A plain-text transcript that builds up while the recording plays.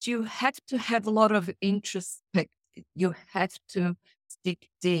you have to have a lot of introspect. You have to dig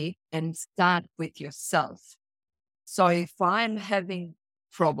deep and start with yourself. So if I'm having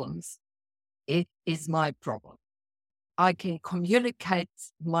problems, it is my problem. I can communicate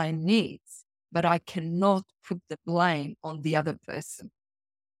my needs, but I cannot put the blame on the other person.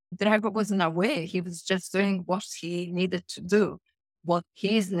 The driver wasn't aware. He was just doing what he needed to do, what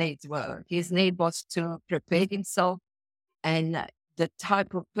his needs were. His need was to prepare himself, and the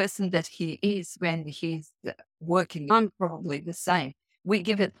type of person that he is when he's working. I'm probably the same. We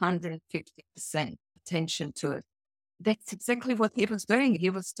give it 150% attention to it. That's exactly what he was doing. He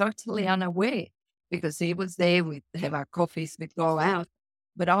was totally unaware because he was there. We'd have our coffees, we'd go out.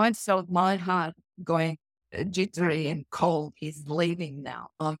 But I felt my heart going jittery and cold. He's leaving now.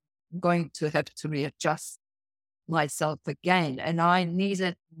 I'm going to have to readjust myself again. And I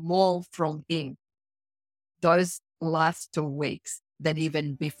needed more from him those last 2 weeks than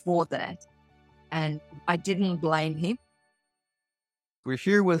even before that. And I didn't blame him. We're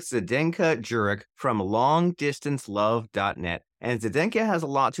here with Zdenka Juric from longdistancelove.net. And Zdenka has a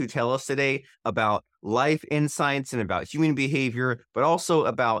lot to tell us today about life insights and about human behavior, but also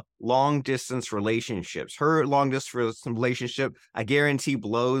about long distance relationships. Her long distance relationship, I guarantee,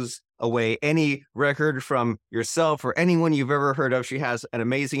 blows away any record from yourself or anyone you've ever heard of. She has an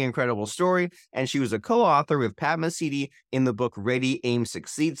amazing, incredible story, and she was a co-author with Pat Mesiti in the book Ready, Aim,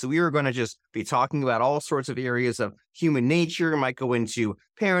 Succeed. So we are going to just be talking about all sorts of areas of human nature. Might go into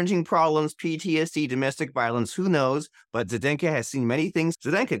parenting problems, PTSD, domestic violence, who knows? But Zdenka has seen many things.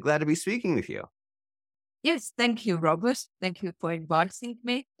 Zdenka, glad to be speaking with you. Yes, thank you, Robert. Thank you for inviting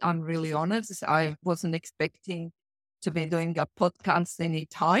me. I'm really honored. I wasn't expecting to be doing a podcast any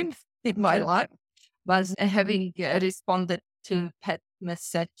time in my life, but having responded to Pat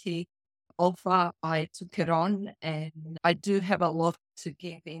Mesiti offer, I took it on, and I do have a lot to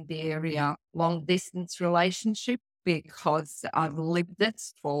give in the area long distance relationship because I've lived it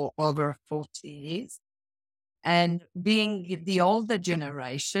for over 40 years. And being the older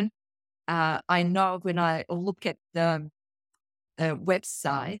generation, I know when I look at the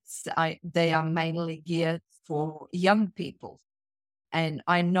websites, they are mainly geared for young people. And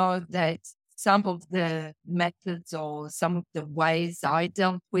I know that some of the methods or some of the ways I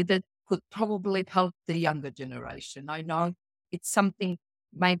dealt with it could probably help the younger generation. I know it's something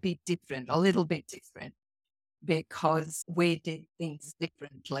maybe different, a little bit different, because we did things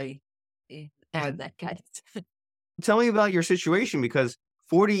differently in our decades. Tell me about your situation, because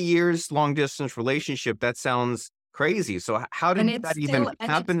 40 years long distance relationship, that sounds crazy. So how did that even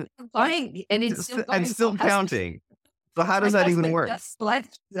happen? It's still going. And still counting. So how does that even work? Just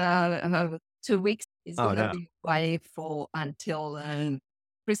left 2 weeks. Is Oh, going to no. be away for until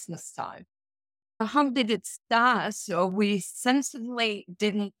Christmas time. How did it start? So we sensibly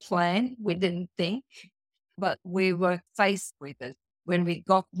didn't plan. We didn't think, but we were faced with it. When we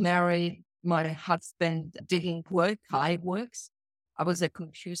got married, my husband didn't work. I works. I was a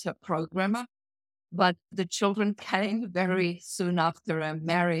computer programmer. But the children came very soon after our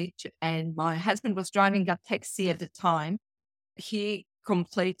marriage, and my husband was driving a taxi at the time. He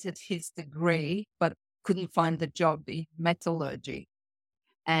completed his degree, but couldn't find a job in metallurgy.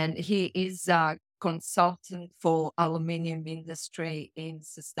 And he is a consultant for aluminium industry in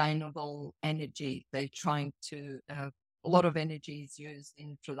sustainable energy. They're trying to, a lot of energy is used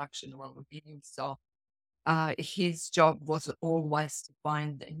in production of aluminium. So his job was always to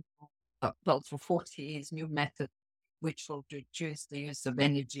find for 40 years, new method which will reduce the use of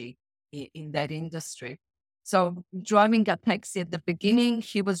energy in that industry. So driving a taxi at the beginning,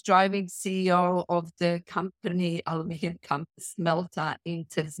 he was driving CEO of the company, aluminium company, smelter in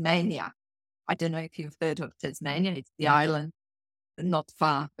Tasmania. I don't know if you've heard of Tasmania. It's the island not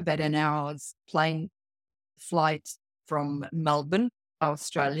far, about an hour's plane flight from Melbourne,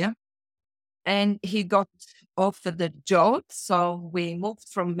 Australia. And he got offered the job. So we moved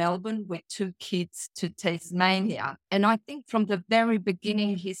from Melbourne with 2 kids to Tasmania. And I think from the very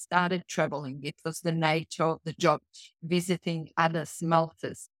beginning, he started traveling. It was the nature of the job, visiting other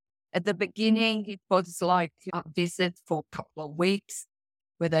smelters. At the beginning, it was like a visit for a couple of weeks,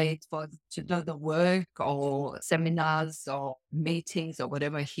 whether it was to do the work or seminars or meetings or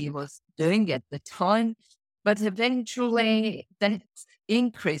whatever he was doing at the time. But eventually that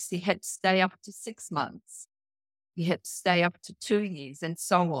increased. He had to stay up to 6 months. He had to stay up to 2 years and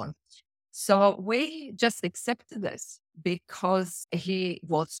so on. So we just accepted this because he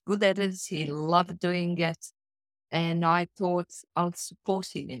was good at it. He loved doing it. And I thought I'll support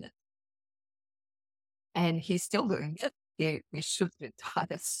him in it. And he's still doing it. We should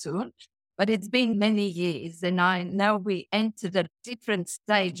retire soon. But it's been many years, and now we entered a different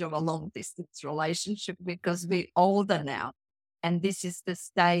stage of a long distance relationship because we're older now. And this is the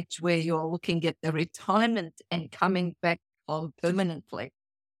stage where you're looking at the retirement and coming back home permanently.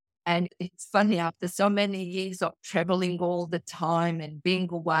 And it's funny, after so many years of traveling all the time and being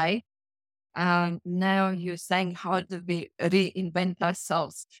away, now you're saying, how do we reinvent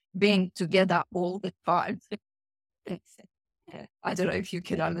ourselves being together all the time? I don't know if you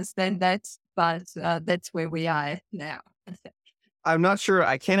can understand that, but that's where we are now. I'm not sure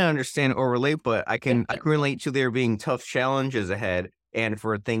I can understand or relate, but I can relate to there being tough challenges ahead and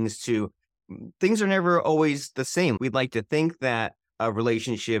for things are never always the same. We'd like to think that a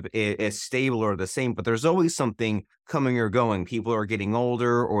relationship is stable or the same, but there's always something coming or going. People are getting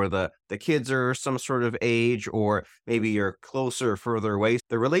older, or the kids are some sort of age, or maybe you're closer or further away.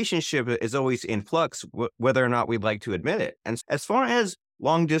 The relationship is always in flux, whether or not we'd like to admit it. And as far as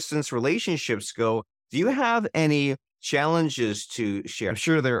long distance relationships go, do you have any challenges to share? I'm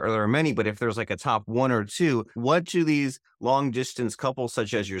sure there are many, but if there's like a top one or two, what do these long distance couples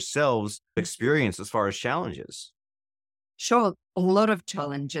such as yourselves experience as far as challenges? Sure, a lot of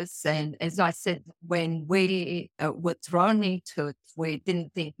challenges. And as I said, when we were thrown into it, we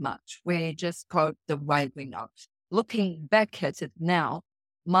didn't think much. We just coped the way we know. Looking back at it now,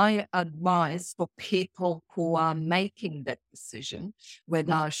 my advice for people who are making that decision,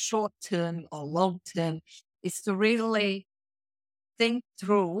 whether short term or long term, is to really think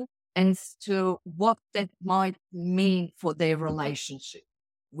through as to what that might mean for their relationship,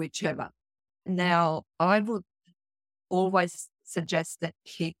 whichever. Now, I would always suggest that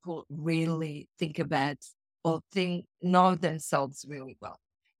people really think about or know themselves really well.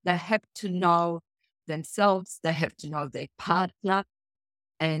 They have to know themselves, they have to know their partner,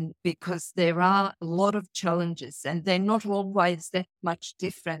 and because there are a lot of challenges and they're not always that much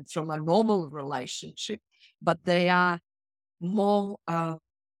different from a normal relationship, but they are more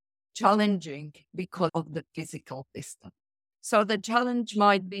challenging because of the physical distance. So the challenge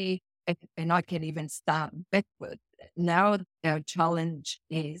might be, and I can even start backward. Now our challenge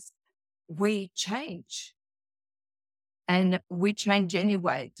is we change. And we change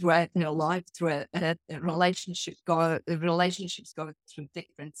anyway throughout our life, throughout relationships go through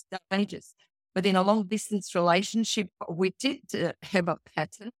different stages. But in a long distance relationship, we did have a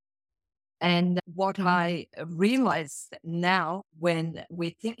pattern. And what I realize now when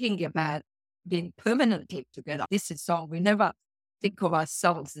we're thinking about being permanently together, this is so we never think of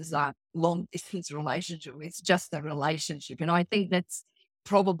ourselves as a long distance relationship. It's just a relationship. And I think that's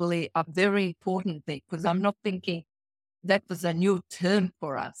probably a very important thing because I'm not thinking that was a new term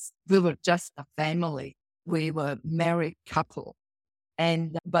for us. We were just a family. We were a married couple.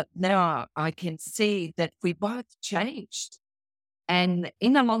 But now I can see that we both changed. And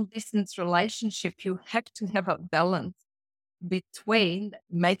in a long distance relationship, you have to have a balance between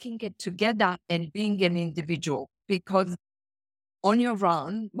making it together and being an individual. Because on your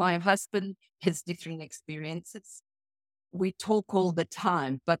own, my husband has different experiences. We talk all the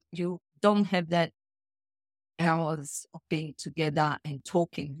time, but you don't have that hours of being together and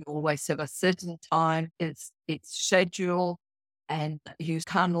talking. You always have a certain time. It's scheduled, and you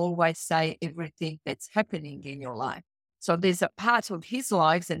can't always say everything that's happening in your life. So there's a part of his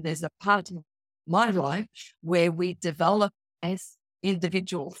life and there's a part of my life where we develop as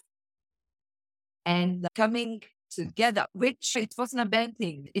individuals and coming together, which it wasn't a bad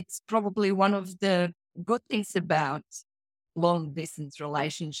thing. It's probably one of the good things about long distance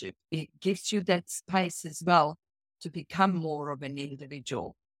relationship. It gives you that space as well to become more of an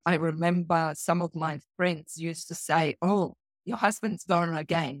individual. I remember some of my friends used to say, "Oh, your husband's gone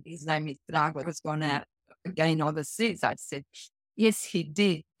again. His name is Drago, was gone out again overseas." I said, "Yes, he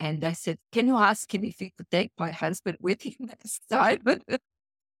did." And they said, "Can you ask him if he could take my husband with him next time?"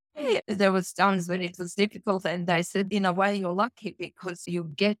 There was times when it was difficult, and they said, "In a way, you're lucky because you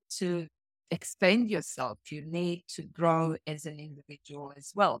get to expand yourself. You need to grow as an individual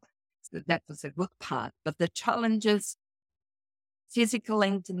as well." So that was a good part. But the challenges, physical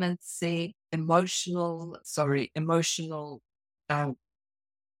intimacy, emotional uh,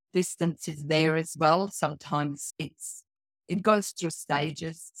 distance is there as well. Sometimes it goes through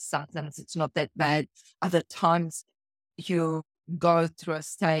stages. Sometimes it's not that bad. Other times you go through a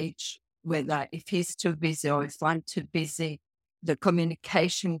stage where if he's too busy or if I'm too busy, the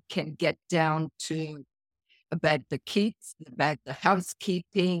communication can get down to about the kids, about the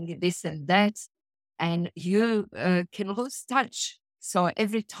housekeeping, this and that, and you can lose touch. So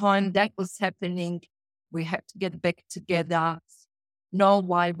every time that was happening, we had to get back together, know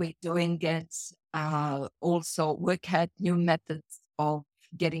why we're doing it, also work out new methods of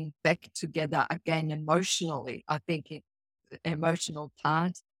getting back together again emotionally. I think it's the emotional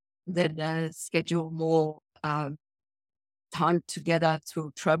part that schedule more time together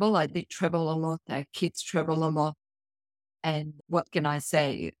to travel. I did travel a lot. Our kids travel a lot. And what can I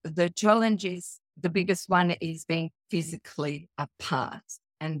say? The challenge is the biggest one is being physically apart.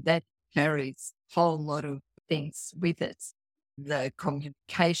 And that carries a whole lot of things with it. The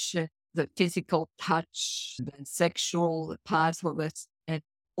communication, the physical touch, the sexual part of it, and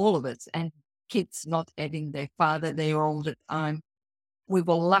all of it. And kids not having their father there all the time. We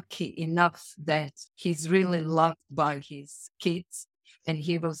were lucky enough that he's really loved by his kids, and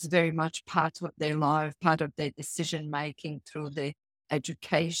he was very much part of their life, part of their decision making through their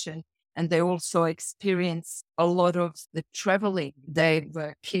education. And they also experienced a lot of the traveling. They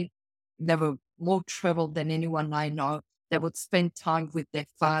were kids, they were more traveled than anyone I know. They would spend time with their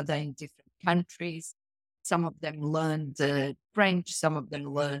father in different countries. Some of them learned French, some of them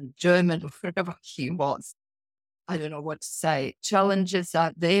learned German, wherever he was. I don't know what to say. Challenges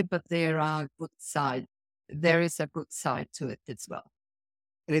are there, but there are good side. There is a good side to it as well.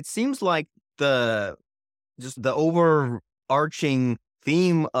 And it seems like the overarching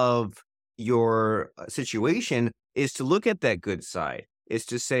theme of your situation is to look at that good side. Is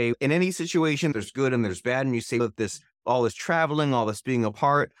to say in any situation there's good and there's bad, and you say that all this traveling, all this being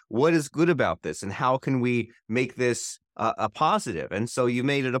apart, what is good about this, and how can we make this a positive? And so you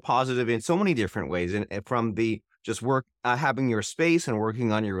made it a positive in so many different ways, and from the just work having your space and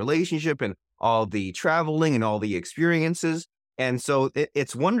working on your relationship and all the traveling and all the experiences. And so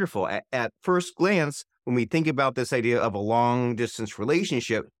it's wonderful. At first glance, when we think about this idea of a long distance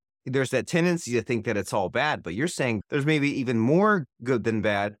relationship, there's that tendency to think that it's all bad. But you're saying there's maybe even more good than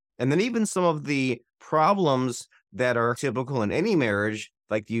bad. And then even some of the problems that are typical in any marriage,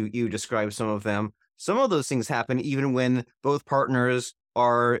 like you described some of them, some of those things happen even when both partners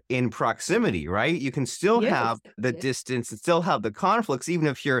are in proximity, right? You can still have the distance and still have the conflicts, even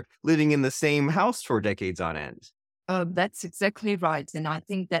if you're living in the same house for decades on end. That's exactly right. And I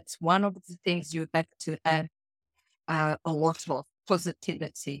think that's one of the things you have to have a lot of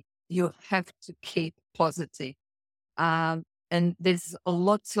positivity. You have to keep positive. And there's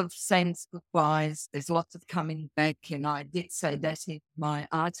lots of saying goodbyes. There's lots of coming back. And I did say that in my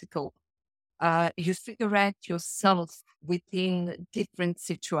article. You figure out yourself within different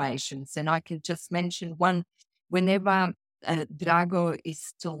situations. And I can just mention one. Whenever Drago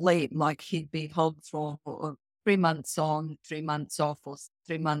is to leave, like he'd be home for 3 months on, 3 months off, or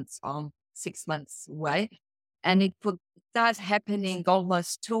 3 months on, 6 months away. And it would start happening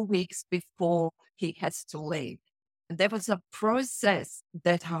almost 2 weeks before he has to leave. And there was a process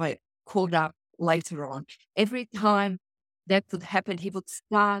that I called up later on. Every time that would happen, he would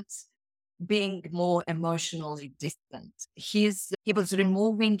start being more emotionally distant. He was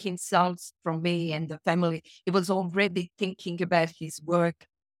removing himself from me and the family. He was already thinking about his work,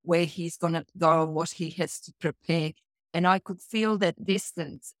 where he's going to go, what he has to prepare. And I could feel that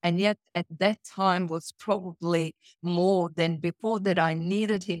distance. And yet at that time was probably more than before, that I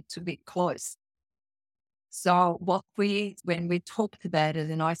needed him to be close. So when we talked about it,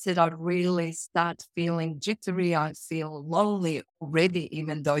 and I said, I really start feeling jittery. I feel lonely already,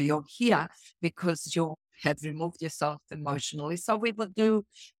 even though you're here, because you have removed yourself emotionally. So we would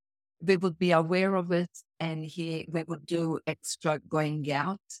be aware of it. And we would do extra going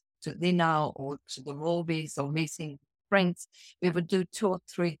out to dinner or to the movies or meeting friends. We would do 2 or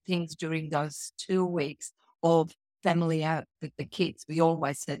 3 things during those 2 weeks of family out with the kids. We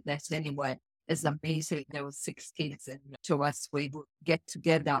always said that anyway. It's amazing. There were 6 kids, and to us, we would get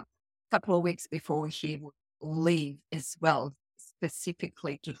together a couple of weeks before he would leave as well,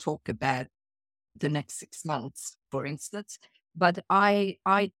 specifically to talk about the next 6 months, for instance. But I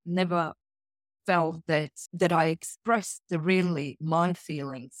never felt that I expressed really my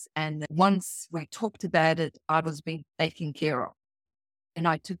feelings. And once we talked about it, I was being taken care of. And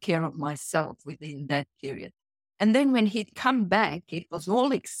I took care of myself within that period. And then when he'd come back, it was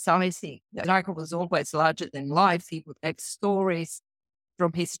all exciting. Drago was always larger than life. He would have stories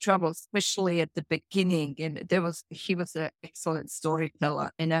from his travels, especially at the beginning. And he was an excellent storyteller.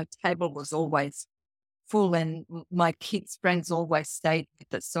 And our table was always full, and my kids' friends always stayed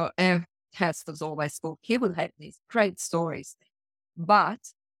with us. So our house was always full. He would have these great stories. But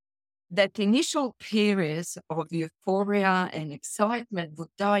that initial period of euphoria and excitement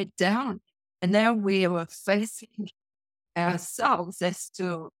would die down. And now we were facing ourselves as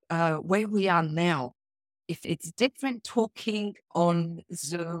to where we are now. If it's different talking on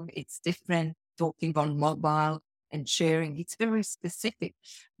Zoom, it's different talking on mobile and sharing. It's very specific.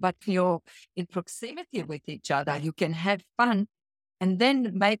 But you're in proximity with each other. You can have fun, And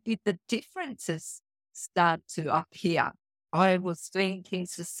then maybe the differences start to appear. I was doing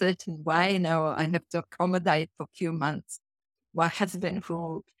things a certain way. Now I have to accommodate for a few months. My husband,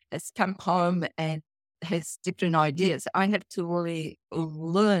 who has come home and has different ideas, I have to really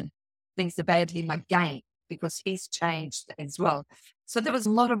learn things about him again because he's changed as well. So there was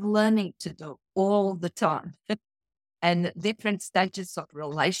a lot of learning to do all the time and different stages of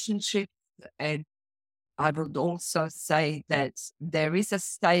relationship. And I would also say that there is a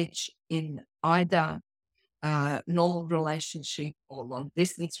stage in either normal relationship or long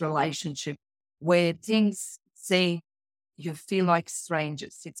distance relationship where things say you feel like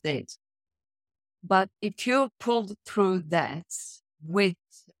strangers. It's it. But if you pulled through that with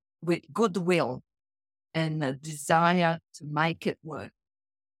goodwill and a desire to make it work,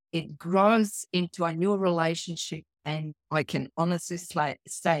 it grows into a new relationship. And I can honestly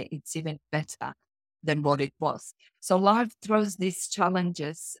say it's even better than what it was. So life throws these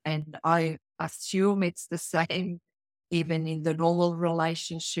challenges, and I assume it's the same even in the normal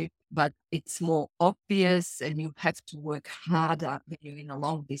relationship, but it's more obvious and you have to work harder when you're in a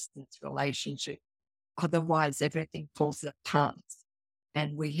long distance relationship. Otherwise, everything falls apart.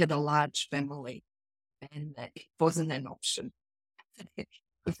 And we had a large family, and it wasn't an option. It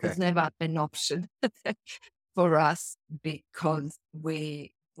was never an option for us because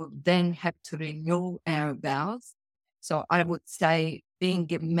we would then have to renew our vows. So I would say being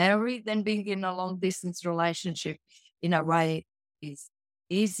married and being in a long distance relationship in a way is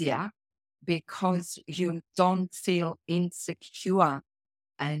easier because you don't feel insecure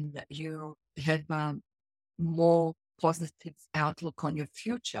and you have a more positive outlook on your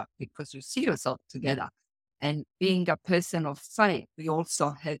future because you see yourself together. And being a person of faith, we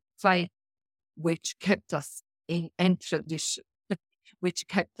also had faith which kept us in and tradition, which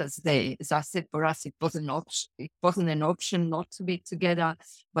kept us there. As I said, for us, it wasn't an option. It wasn't an option not to be together,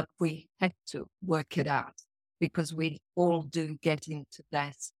 but we had to work it out because we all do get into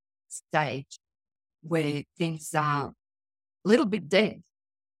that stage where things are a little bit dead.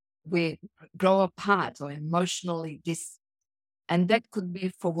 We grow apart or emotionally and that could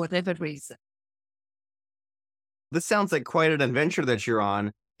be for whatever reason. This sounds like quite an adventure that you're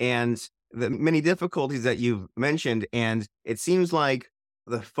on, and the many difficulties that you've mentioned. And it seems like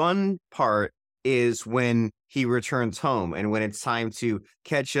the fun part is when he returns home and when it's time to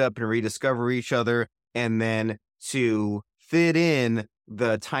catch up and rediscover each other, and then to fit in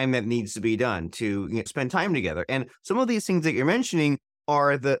the time that needs to be done to spend time together. And some of these things that you're mentioning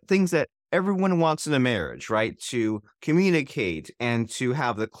are the things that everyone wants in a marriage, right? To communicate and to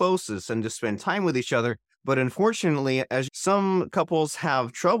have the closest and to spend time with each other. But unfortunately, as some couples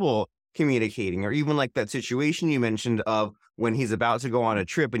have trouble communicating, or even like that situation you mentioned of when he's about to go on a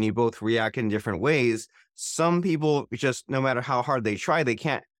trip and you both react in different ways, some people just, no matter how hard they try, they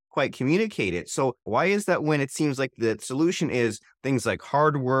can't quite communicate it. So why is that when it seems like the solution is things like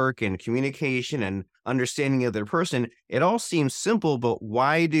hard work and communication and understanding the other person? It all seems simple, but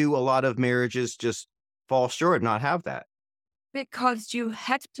why do a lot of marriages just fall short, not have that? Because you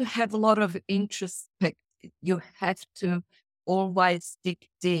have to have a lot of introspect. You have to always dig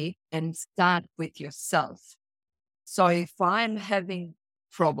deep and start with yourself. So if I'm having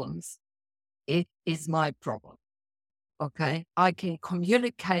problems, it is my problem. Okay. I can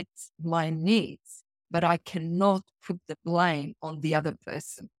communicate my needs, but I cannot put the blame on the other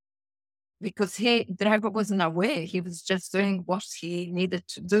person because Drago wasn't aware. He was just doing what he needed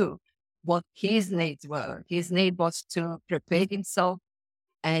to do, what his needs were. His need was to prepare himself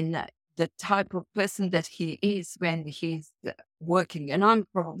and the type of person that he is when he's working. And I'm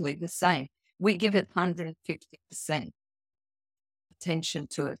probably the same. We give it 150% attention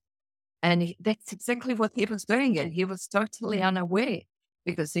to it. And that's exactly what he was doing. And he was totally unaware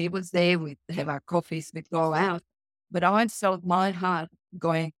because he was there. We'd have our coffees, we'd go out. But I felt my heart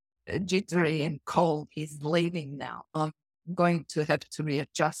going jittery and cold. He's leaving now. I'm going to have to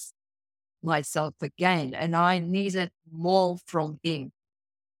readjust myself again. And I needed more from him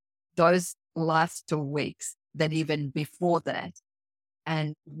those last 2 weeks than even before that.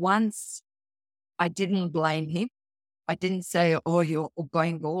 And once I didn't blame him, I didn't say, oh, you're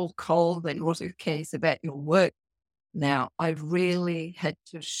going all cold and what who cares about your work now. I really had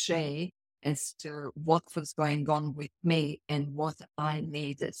to share as to what was going on with me and what I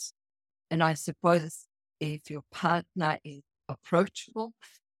needed. And I suppose if your partner is approachable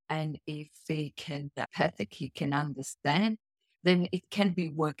and if he can empathic, he can understand, then it can be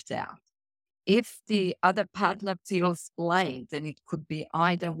worked out. If the other partner feels blamed, then it could be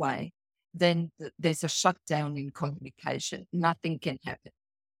either way, then there's a shutdown in communication. Nothing can happen.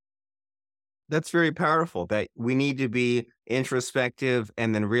 That's very powerful that we need to be introspective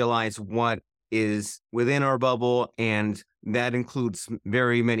and then realize what is within our bubble. And that includes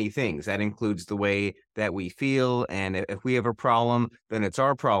very many things. That includes the way that we feel. And if we have a problem, then it's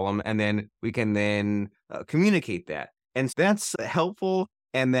our problem. And then we can then communicate that. And that's helpful.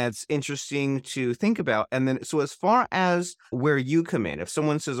 And that's interesting to think about. And then, so as far as where you come in, if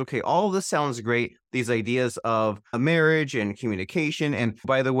someone says, okay, all of this sounds great, these ideas of a marriage and communication. And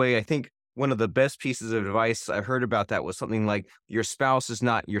by the way, I think one of the best pieces of advice I heard about that was something like your spouse is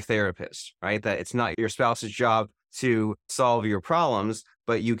not your therapist, right? That it's not your spouse's job to solve your problems,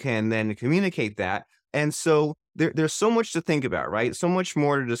 but you can then communicate that. And so there's so much to think about, right? So much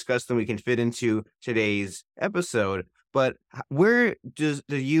more to discuss than we can fit into today's episode. But where do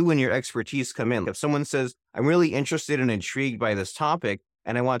you and your expertise come in? If someone says, I'm really interested and intrigued by this topic,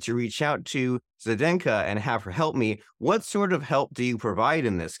 and I want to reach out to Zdenka and have her help me, what sort of help do you provide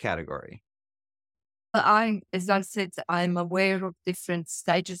in this category? As I said, I'm aware of different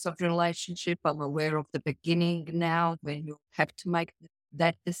stages of relationship. I'm aware of the beginning now when you have to make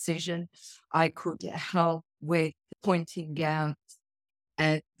that decision. I could help with pointing out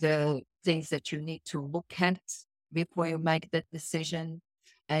at the things that you need to look at before you make that decision.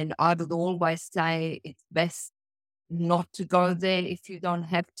 And I would always say it's best not to go there if you don't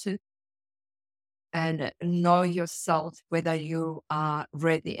have to, and know yourself whether you are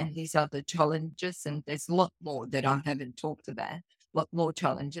ready. And these are the challenges, and there's a lot more that I haven't talked about, a lot more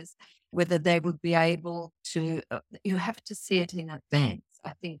challenges, whether they would be able to, you have to see it in advance.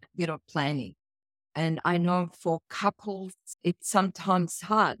 I think, planning. And I know for couples, it's sometimes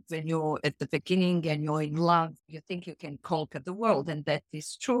hard when you're at the beginning and you're in love. You think you can conquer the world, and that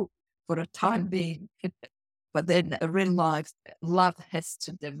is true for a time being. But then real life, love has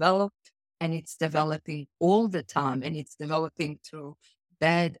to develop, and it's developing all the time, and it's developing through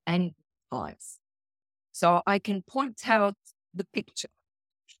bad and good times. So I can point out the picture.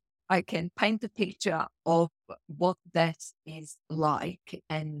 I can paint a picture of what that is like,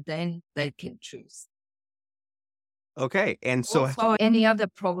 and then they can choose. Okay. And so, Also, any other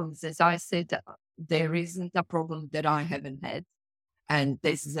problems, as I said, there isn't a problem that I haven't had. And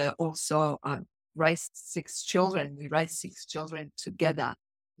this is also, raised 6 children. We raised 6 children together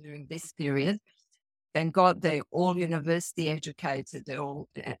during this period. Thank God they're all university educated. They all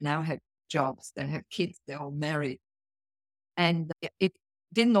now have jobs. They have kids. They're all married. And it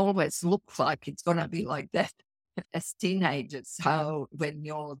didn't always look like it's going to be like that as teenagers. How when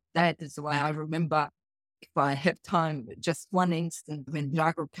your dad is away, I remember, if I have time, just one instant when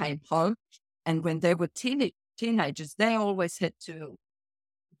Drago came home, and when they were teenagers, they always had to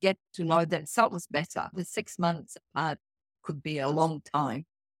get to know themselves better. The 6 months apart could be a long time.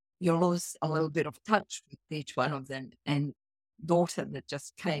 You lose a little bit of touch with each one of them. And daughter that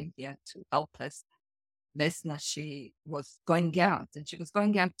just came here to help us, Vesna, she was going out, and she was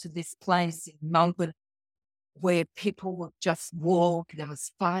going out to this place in Melbourne where people would just walk. There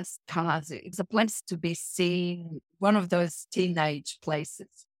was fast cars. It was a place to be seen, one of those teenage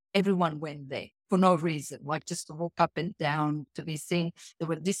places. Everyone went there for no reason, like just to walk up and down to be seen. There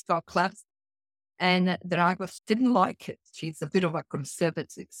were disco clubs, and Dragos didn't like it. She's a bit of a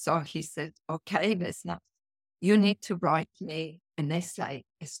conservative. So he said, okay, Vesna, you need to write me an essay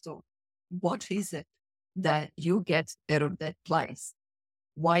as to what is it that you get out of that place?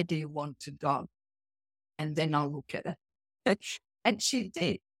 Why do you want to go? And then I'll look at it. And she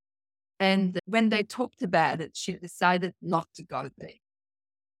did. And when they talked about it, she decided not to go there.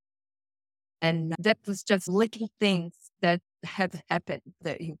 And that was just little things that have happened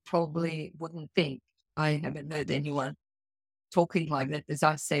that you probably wouldn't think. I haven't heard anyone talking like that. As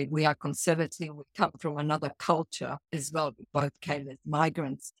I said, we are conservative. We come from another culture as well. We both came as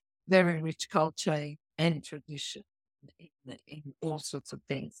migrants, very rich culture and tradition in all sorts of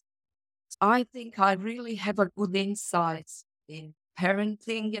things. I think I really have a good insight in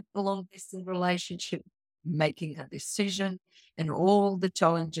parenting a long distance relationship, making a decision, and all the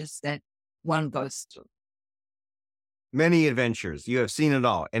challenges that one goes through. many adventures. You have seen it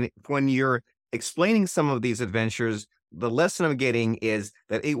all. And when you're explaining some of these adventures, the lesson I'm getting is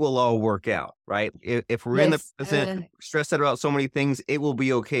that it will all work out, right? If we're in the Yes, present, stressed out about so many things, it will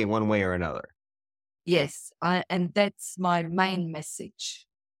be okay one way or another. yes, and that's my main message,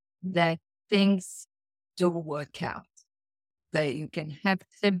 that things do work out. That you can have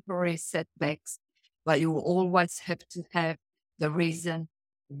temporary setbacks, but you always have to have the reason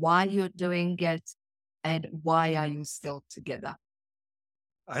why you're doing it and why are you still together.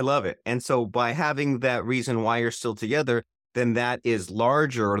 I love it. And so by having that reason why you're still together, then that is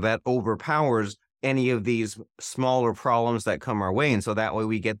larger or that overpowers any of these smaller problems that come our way. And so that way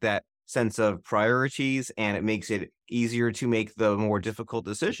we get that sense of priorities, and it makes it easier to make the more difficult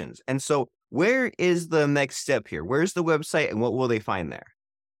decisions. And so, where is the next step here? Where's the website, and what will they find there?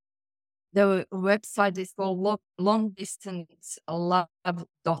 The website is called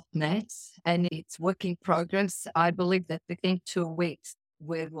longdistancelove.net, and it's work in progress. I believe that within 2 weeks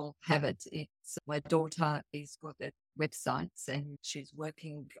we will have it. It's my daughter is good at websites and she's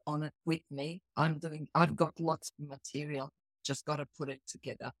working on it with me. I've got lots of material, just got to put it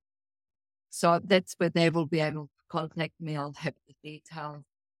together. So that's where they will be able to contact me. I'll have the details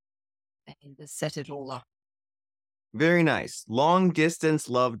and set it all up. Very nice.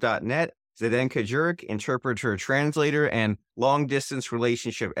 Longdistancelove.net. Zdenka Juric, interpreter, translator, and long distance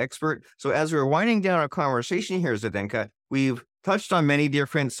relationship expert. So, as we're winding down our conversation here, Zdenka, we've touched on many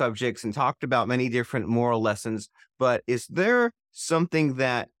different subjects and talked about many different moral lessons. But is there something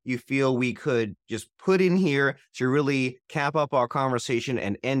that you feel we could just put in here to really cap up our conversation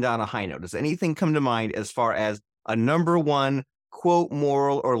and end on a high note? Does anything come to mind as far as a number one quote,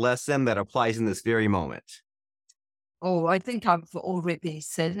 moral, or lesson that applies in this very moment? Oh, I think I've already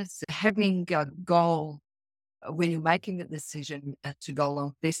said it. Having a goal when you're making a decision to go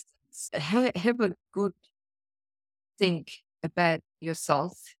long distance, have a good think about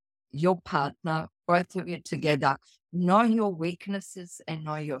yourself, your partner, both of you together. Know your weaknesses and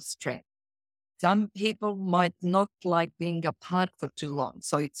know your strength. Some people might not like being apart for too long,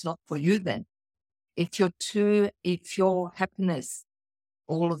 so it's not for you then. If your happiness,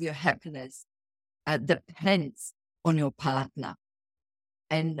 all of your happiness depends on your partner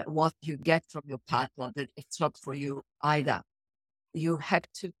and what you get from your partner, that it's not for you either. You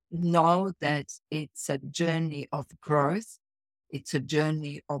have to know that it's a journey of growth. It's a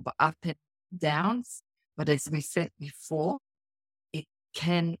journey of up and downs. But as we said before, it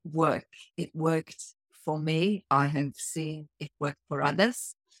can work. It worked for me. I have seen it work for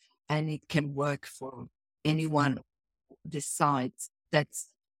others, and it can work for anyone who decides that's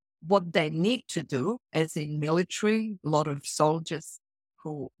what they need to do. As in military, a lot of soldiers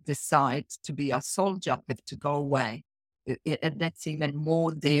who decide to be a soldier have to go away. And that's even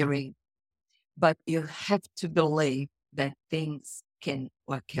more daring. But you have to believe that things can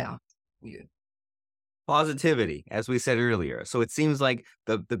work out for you. Positivity, as we said earlier. So it seems like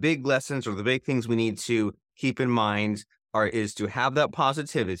the big lessons or the big things we need to keep in mind is to have that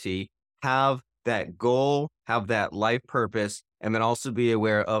positivity, have that goal, have that life purpose, and then also be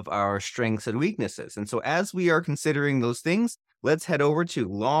aware of our strengths and weaknesses. And so as we are considering those things, let's head over to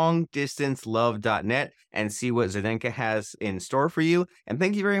longdistancelove.net and see what Zdenka has in store for you. And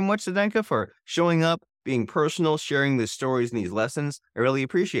thank you very much, Zdenka, for showing up, being personal, sharing the stories and these lessons. I really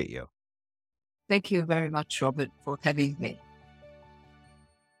appreciate you. Thank you very much, Robert, for having me.